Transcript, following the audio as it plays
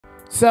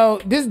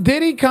So this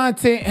Diddy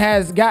content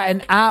has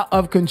gotten out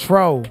of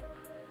control.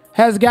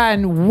 Has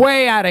gotten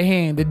way out of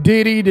hand. The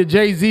Diddy, the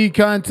Jay-Z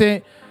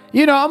content.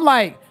 You know, I'm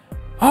like,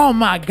 oh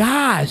my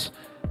gosh.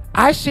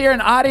 I share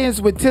an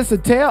audience with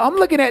Tisa. I'm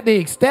looking at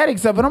the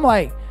aesthetics of it. I'm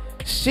like,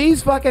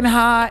 she's fucking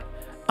hot.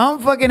 I'm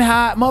fucking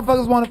hot.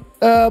 Motherfuckers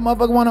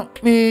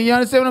want me. You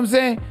understand what I'm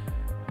saying?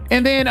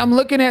 And then I'm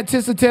looking at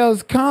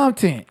Tisa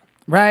content,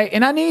 right?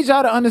 And I need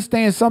y'all to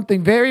understand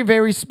something very,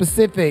 very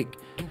specific.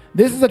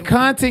 This is a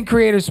content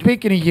creator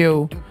speaking to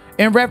you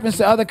in reference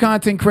to other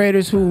content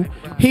creators who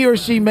he or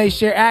she may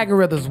share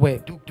algorithms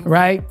with,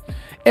 right?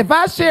 If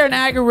I share an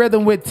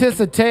algorithm with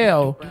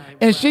Tisa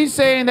and she's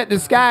saying that the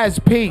sky is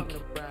pink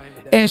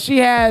and she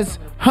has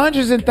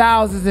hundreds and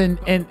thousands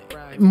and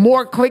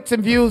more clicks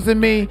and views than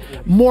me,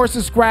 more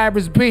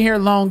subscribers, been here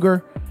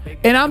longer,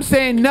 and I'm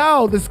saying,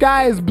 no, the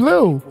sky is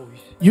blue,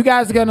 you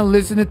guys are going to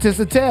listen to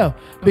Tisa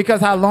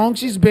because how long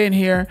she's been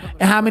here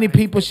and how many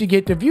people she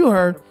get to view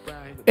her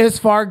is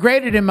far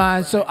greater than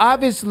mine. So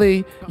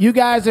obviously, you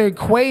guys are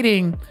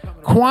equating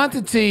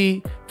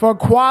quantity for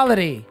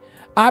quality.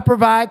 I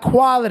provide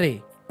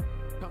quality.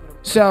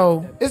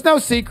 So it's no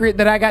secret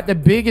that I got the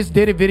biggest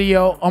Diddy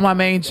video on my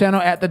main channel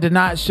at the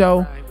Donut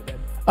Show.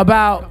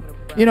 About,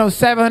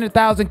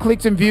 700,000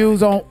 clicks and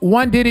views on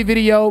one Diddy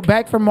video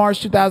back from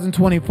March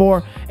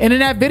 2024. And in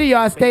that video,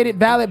 I stated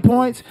valid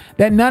points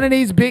that none of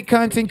these big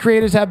content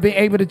creators have been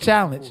able to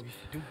challenge.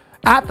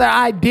 After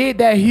I did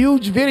that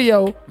huge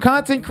video,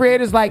 content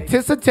creators like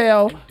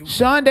Tisa,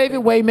 Sean Davie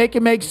Way, Make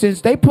It Make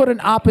Sense, they put an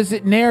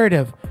opposite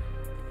narrative.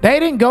 They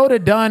didn't go to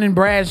Dunn and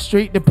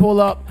Bradstreet to pull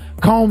up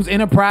Combs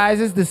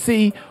Enterprises to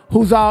see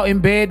who's all in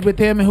bed with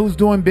him and who's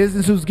doing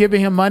business, who's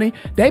giving him money.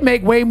 They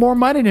make way more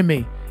money than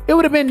me. It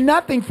would have been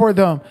nothing for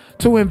them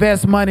to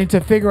invest money to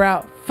figure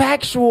out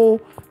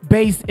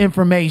factual-based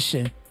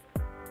information.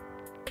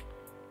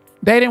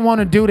 They didn't want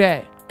to do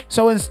that.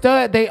 So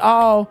instead, they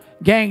all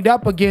ganged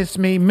up against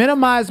me,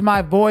 minimized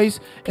my voice,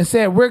 and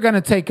said, we're going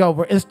to take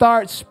over, and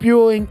start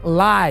spewing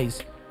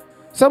lies.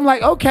 So I'm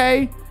like,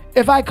 okay,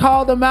 if I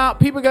call them out,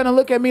 people are going to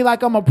look at me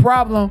like I'm a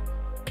problem.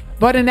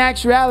 But in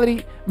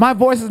actuality, my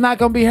voice is not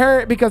going to be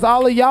heard because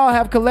all of y'all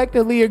have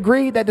collectively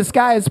agreed that the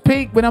sky is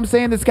pink when I'm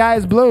saying the sky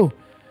is blue.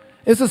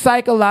 It's a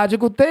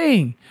psychological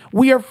thing.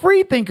 We are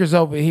free thinkers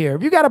over here.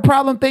 If you got a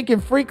problem thinking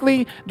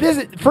freely, this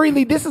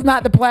is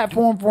not the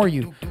platform for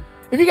you.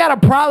 If you got a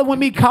problem with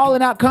me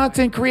calling out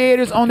content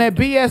creators on that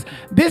BS,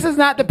 this is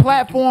not the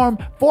platform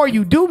for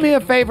you. Do me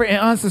a favor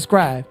and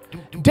unsubscribe.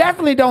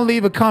 Definitely don't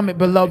leave a comment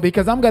below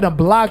because I'm going to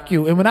block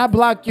you. And when I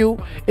block you,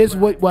 it's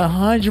with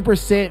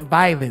 100%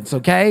 violence,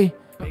 okay?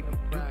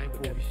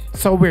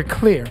 So we're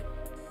clear.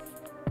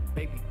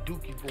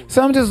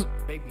 So I'm just,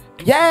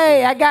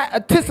 yay, I got a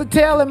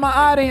Tisa in my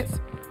audience.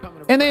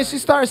 And then she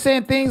starts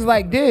saying things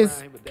like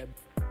this.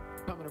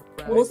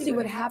 We'll see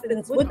what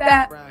happens with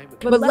that.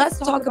 But let's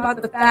talk about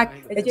the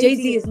fact that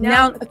Jay-Z is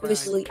now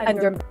officially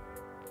under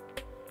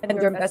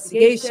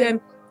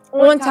investigation.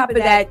 On top of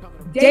that,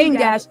 Dame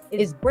Dash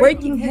is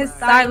breaking his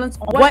silence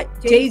on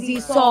what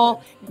Jay-Z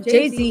saw,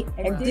 Jay-Z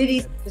and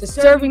Diddy's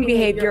disturbing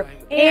behavior,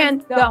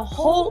 and the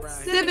whole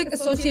Civic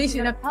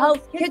Association of Hell's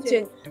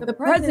Kitchen. The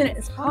president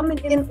is coming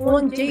in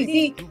on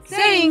Jay-Z,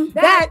 saying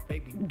that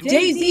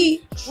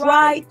Jay-Z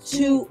tried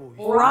to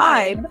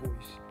bribe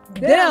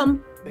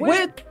them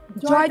with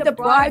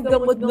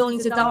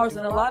millions of dollars.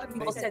 And a lot of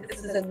people said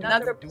this is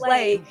another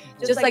play,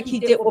 just like he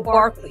did with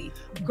Barkley.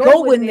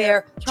 Go in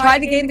there, try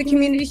to gain the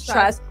community's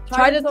trust,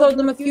 try to throw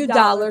them a few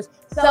dollars,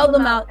 sell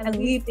them out, and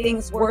leave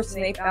things worse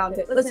than they found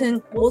it.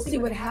 Listen, we'll see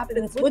what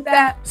happens with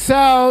that.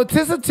 So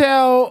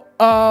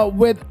Tisa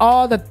with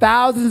all the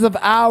thousands of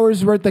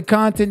hours worth of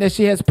content that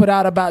she has put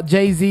out about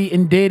Jay-Z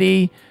and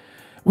Diddy,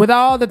 with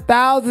all the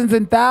thousands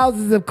and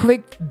thousands of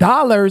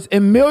dollars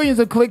and millions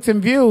of clicks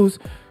and views,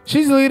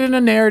 she's leading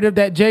a narrative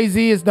that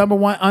Jay-Z is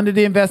 #1 under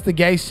the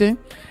investigation,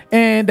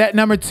 and that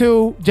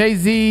 #2,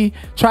 Jay-Z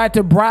tried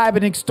to bribe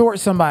and extort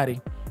somebody.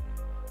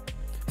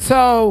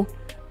 So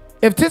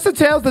if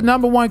Tisa the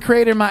 #1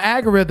 creator in my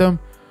algorithm,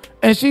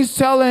 and she's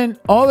telling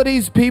all of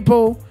these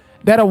people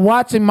that are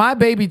watching my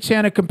baby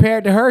channel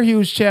compared to her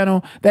huge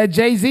channel that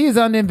Jay-Z is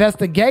under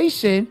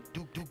investigation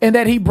and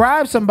that he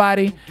bribed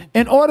somebody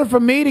in order for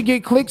me to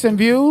get clicks and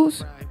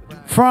views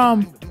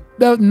from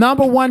the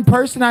 #1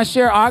 person I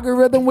share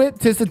algorithm with,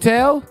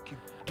 Tisa,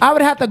 I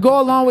would have to go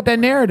along with that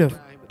narrative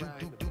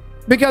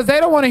because they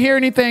don't want to hear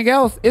anything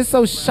else. It's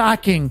so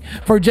shocking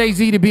for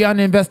Jay-Z to be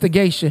under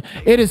investigation.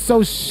 It is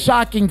so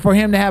shocking for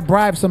him to have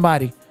bribed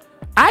somebody.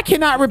 I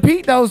cannot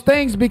repeat those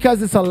things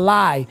because it's a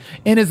lie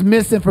and it's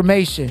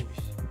misinformation.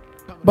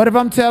 But if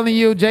I'm telling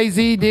you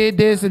Jay-Z did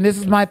this and this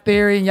is my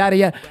theory and yada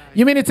yada,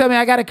 you mean to tell me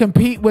I got to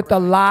compete with the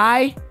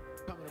lie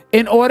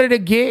in order to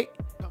get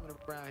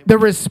the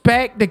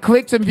respect, the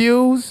clicks and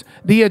views,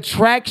 the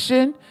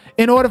attraction?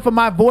 In order for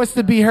my voice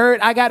to be heard,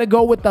 I got to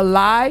go with the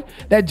lie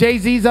that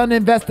Jay-Z's under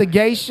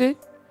investigation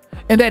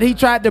and that he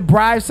tried to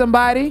bribe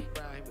somebody.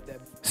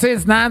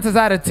 Since 9 times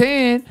out of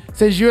 10,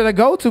 since you're the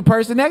go-to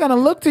person, they're going to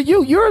look to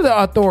you. You're the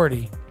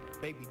authority.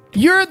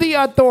 You're the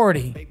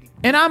authority.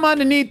 and I'm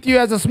underneath you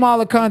as a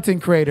smaller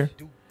content creator,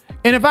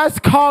 and if I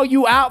call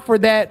you out for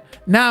that,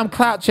 now I'm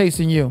clout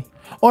chasing you.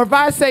 Or if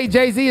I say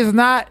Jay-Z is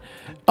not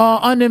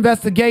under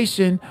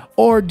investigation,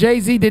 or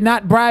Jay-Z did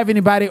not bribe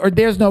anybody, or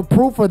there's no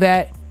proof of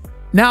that,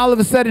 now all of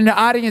a sudden the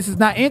audience is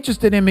not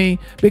interested in me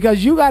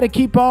because you got to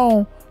keep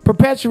on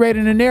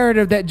perpetuating the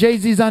narrative that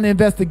Jay-Z's under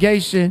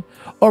investigation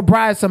or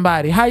bribe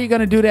somebody. How are you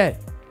going to do that?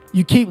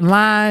 You keep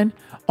lying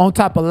on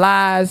top of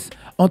lies,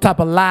 on top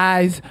of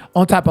lies,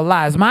 on top of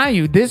lies. Mind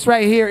you, this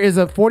right here is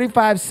a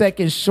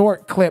 45-second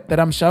short clip that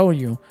I'm showing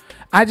you.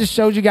 I just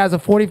showed you guys a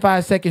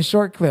 45-second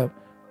short clip.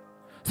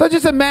 So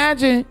just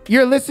imagine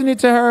you're listening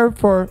to her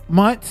for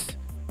months,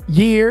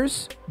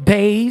 years,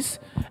 days,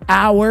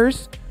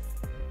 hours,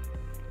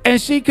 and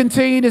she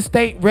continued to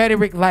state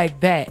rhetoric like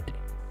that.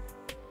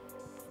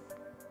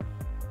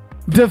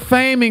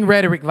 Defaming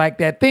rhetoric like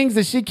that. Things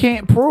that she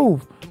can't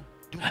prove.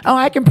 Oh,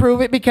 I can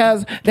prove it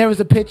because there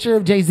was a picture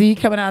of Jay-Z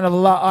coming out of the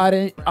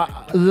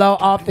law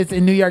office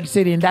in New York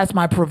City, and that's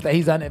my proof that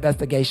he's under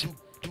investigation.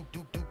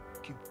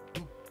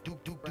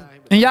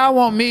 And y'all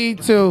want me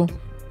to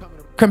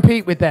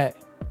compete with that.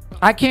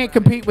 I can't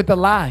compete with the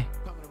lie.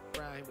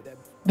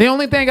 The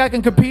only thing I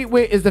can compete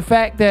with is the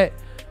fact that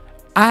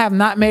I have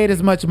not made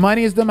as much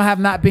money as them. I have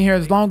not been here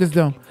as long as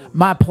them.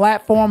 My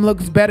platform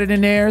looks better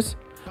than theirs.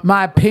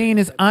 My opinion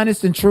is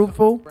honest and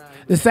truthful.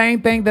 The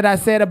same thing that I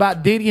said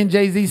about Diddy and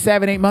Jay-Z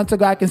 7-8 months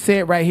ago, I can say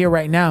it right here,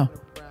 right now.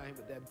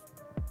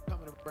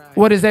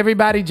 What is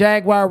everybody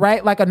Jaguar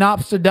right? Like a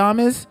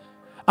Nostradamus?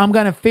 I'm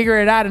going to figure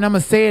it out and I'm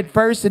going to say it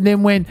first. And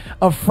then when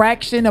a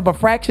fraction of a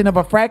fraction of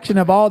a fraction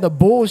of all the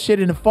bullshit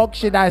and the fuck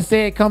shit I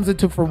said comes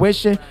into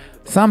fruition,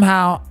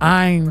 somehow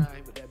I'm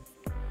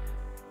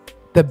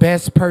the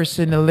best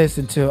person to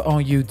listen to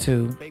on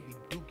YouTube.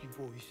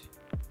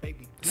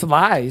 It's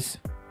lies.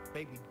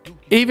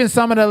 Even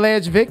some of the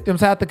alleged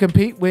victims have to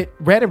compete with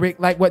rhetoric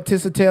like what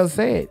Tisa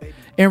said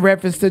in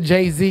reference to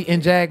Jay-Z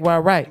and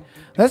Jaguar Wright.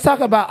 Let's talk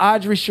about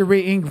Audrey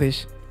Cherie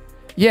English.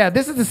 Yeah,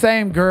 this is the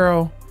same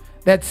girl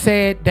that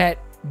said that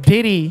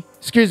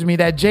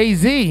that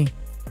Jay-Z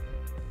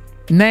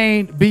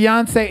named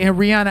Beyonce and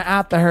Rihanna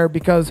after her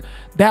because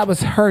that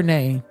was her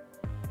name.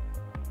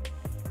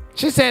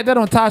 She said that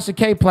on Tasha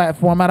K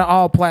platform out of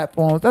all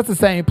platforms. That's the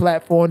same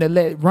platform that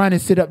let Ronnie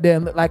sit up there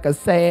and look like a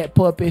sad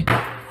puppy.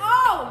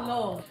 Oh,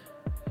 no.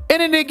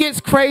 And then it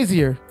gets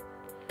crazier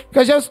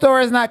because your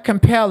story is not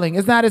compelling.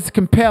 It's not as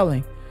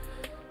compelling.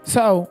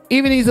 So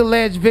even these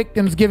alleged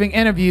victims giving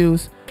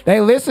interviews, they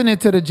listening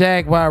to the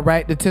Jaguar,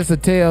 right? The Tisa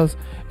Tales.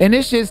 And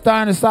this shit's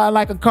starting to sound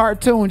like a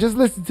cartoon. Just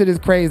listen to this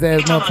crazy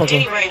ass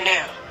motherfucker. Right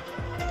now.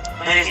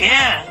 But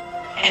yeah.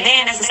 And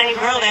then that's the same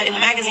girl that in the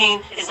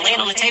magazine is laying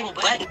on the table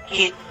butt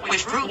hit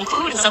with fruit and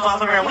food and stuff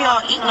off of her. We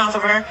all eating off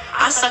of her.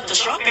 I sucked a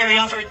strawberry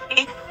off her.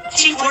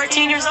 She's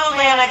 14 years old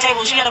laying on that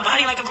table. She got a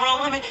body like a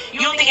grown woman.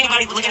 You don't think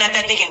anybody's looking at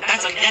that thinking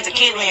that's a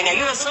kid laying there.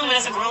 You're assuming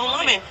that's a grown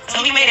woman.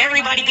 So he made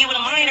everybody be with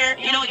a minor,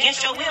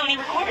 against your will, and he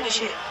recorded the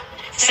shit.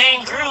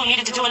 Same girl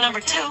needed to do a number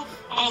 2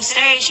 on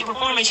stage. She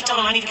performed and she told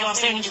him, I need to go off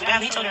stage. I need you to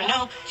battle. He told her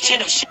no. She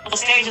ended up shit on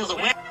stage. It was a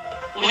wet.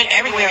 Went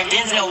everywhere. And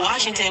Denzel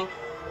Washington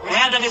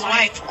grabbed up his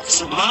wife,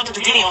 mobbed up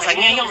the Diddy, and was like,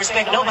 man, you don't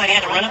respect nobody.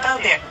 Had to run up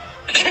out there.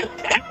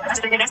 That's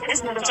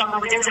this nigga talking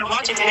about Denzel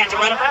Washington had to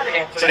run up out of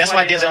there. So that's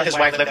why Denzel and his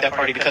wife left that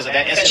party because of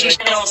that incident. She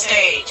shit on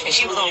stage, and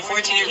she was only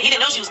 14 years. He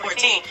didn't know she was 14.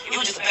 It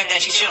was just the fact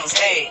that she shit on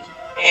stage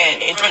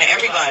and in front of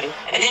everybody.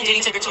 And then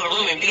Diddy took her to her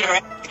room and beat her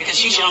ass because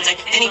she shit on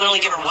stage. Then he would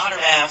only give her water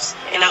baths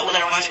and not let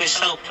her wash with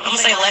soap. I'm gonna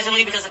say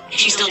allegedly because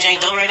she's still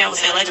Jane Doe right now. I'm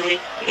gonna say allegedly.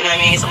 You know what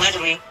I mean? It's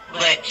allegedly.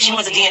 But she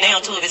wants a DNA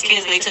on 2 of his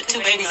kids. They took 2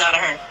 babies out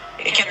of her.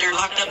 They kept her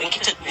locked up and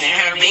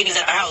had her babies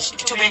at her house.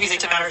 2 babies they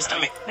took out of her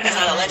stomach. That's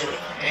not allegedly.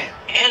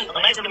 And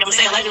allegedly, I'm gonna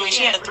say allegedly,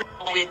 she had a 3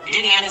 with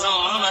Diddy and his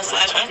own mama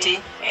 / auntie,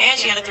 and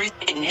she had a 3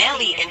 with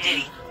Nelly and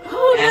Diddy.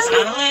 That's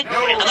not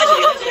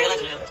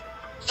allegedly.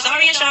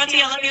 Sorry,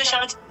 Ashanti. I love you,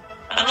 Ashanti.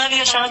 I love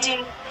you, Ashanti.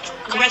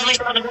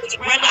 Congratulations on the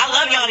I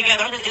love y'all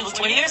together. It was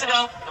 20 years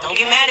ago. Don't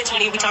get mad at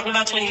 20. We're talking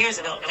about 20 years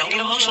ago. Don't get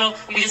emotional.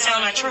 We just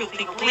telling our truth.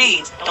 People,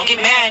 please. Don't get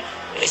mad.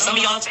 It's some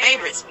of y'all's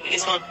favorites.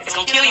 It's gonna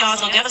kill y'all.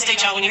 It's gonna devastate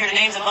y'all when you hear the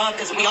names involved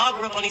because we all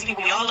grew up on these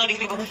people. We all love these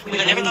people. We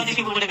would have never thought these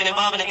people would have been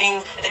involved in the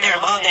things that they're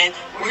involved in.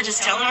 We're just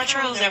telling our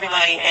truths,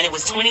 everybody. And it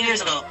was 20 years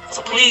ago.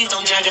 So please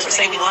don't judge us or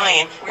say we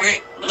lying. We're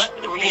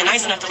being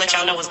nice enough to let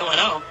y'all know what's going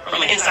on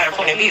from an insider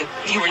point of view.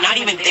 If you were not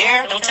even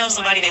there, don't tell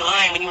somebody they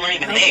lying when you weren't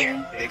even there.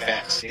 Big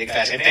facts. Big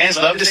facts. And fans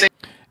love to say.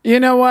 You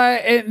know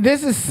what?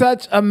 This is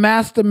such a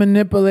master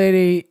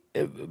manipulating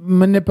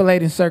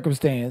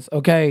circumstance,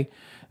 okay?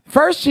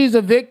 First, she's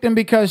a victim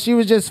because she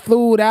was just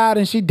flued out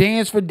and she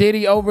danced for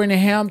Diddy over in the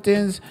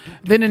Hamptons.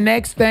 Then the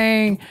next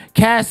thing,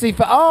 Cassie,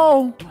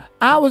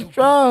 I was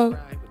drugged.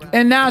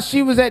 And now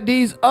she was at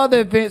these other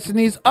events and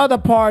these other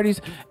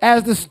parties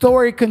as the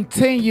story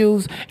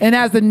continues and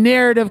as the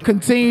narrative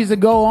continues to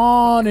go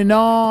on and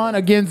on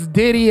against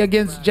Diddy,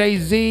 against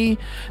Jay-Z.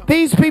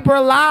 These people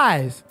are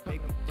lies.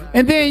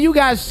 And then you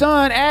got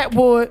Sean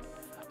Atwood,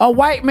 a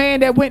white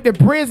man that went to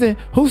prison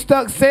who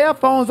stuck cell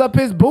phones up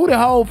his booty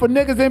hole for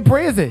niggas in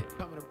prison.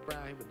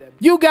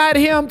 You got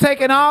him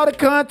taking all the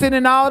content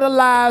and all the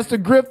lies to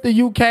grift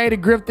the UK, to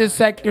grift this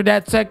sector,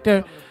 that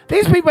sector.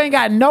 These people ain't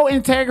got no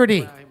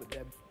integrity.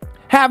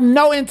 Have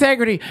no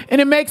integrity.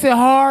 And it makes it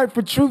hard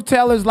for truth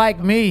tellers like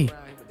me.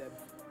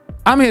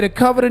 I'm here to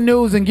cover the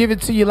news and give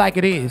it to you like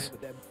it is.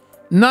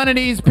 None of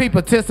these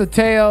people, Tisa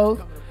Tales,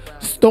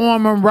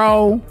 Storm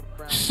Monroe,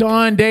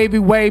 Sean Davie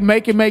Way,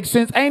 Make It Make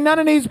Sense. Ain't none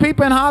of these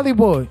people in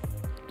Hollywood.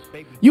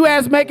 You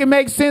ask Make It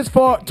Make Sense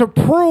to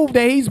prove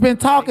that he's been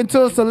talking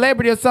to a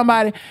celebrity or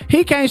somebody.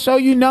 He can't show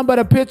you nothing but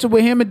a picture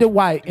with him and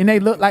Dwight, and they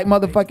look like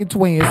motherfucking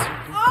twins.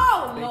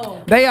 Oh,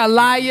 no. They are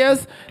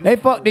liars. They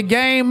fucked the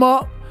game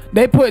up.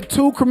 They put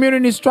 2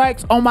 community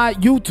strikes on my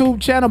YouTube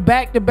channel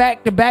back to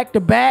back to back to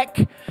back.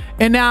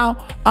 And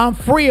now I'm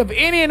free of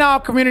any and all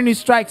community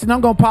strikes, and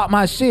I'm going to pop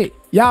my shit.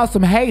 Y'all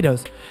some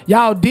haters.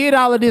 Y'all did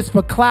all of this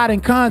for clout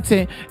and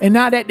content, and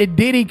now that the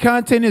Diddy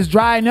content is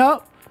drying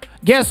up,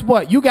 guess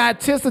what? You got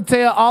Tisa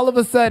Tale all of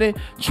a sudden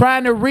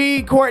trying to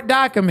read court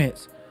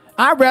documents.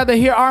 I'd rather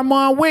hear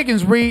Armand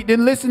Wiggins read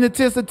than listen to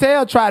Tisa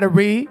Tale try to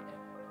read.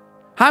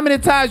 How many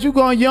times you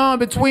gonna yawn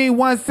between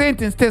one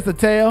sentence, Tisa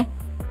Tale?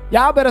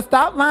 Y'all better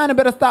stop lying and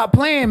better stop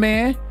playing,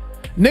 man.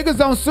 Niggas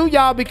don't sue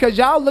y'all because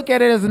y'all look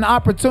at it as an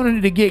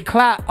opportunity to get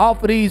clout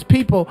off of these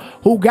people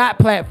who got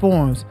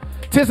platforms.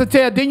 Tisa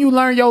Tale, didn't you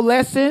learn your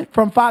lesson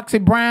from Foxy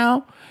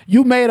Brown?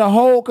 You made a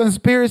whole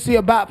conspiracy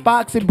about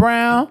Foxy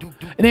Brown,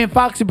 and then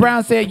Foxy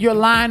Brown said you're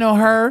lying on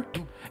her,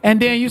 and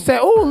then you said,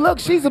 oh, look,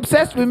 she's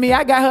obsessed with me.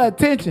 I got her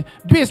attention.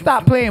 Bitch,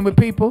 stop playing with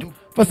people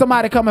for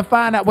somebody to come and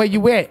find out where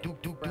you at.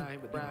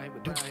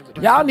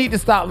 Y'all need to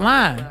stop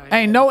lying.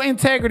 Ain't no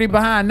integrity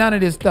behind none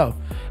of this stuff.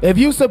 If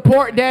you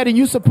support that and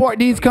you support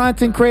these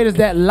content creators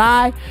that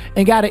lie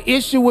and got an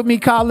issue with me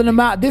calling them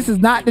out, this is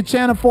not the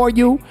channel for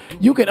you.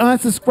 You can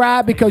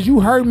unsubscribe because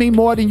you hurt me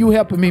more than you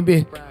helping me,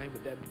 bitch.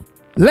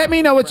 Let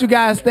me know what you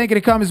guys think in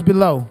the comments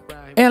below.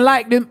 And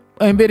like the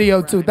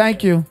video too.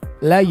 Thank you.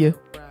 Love you.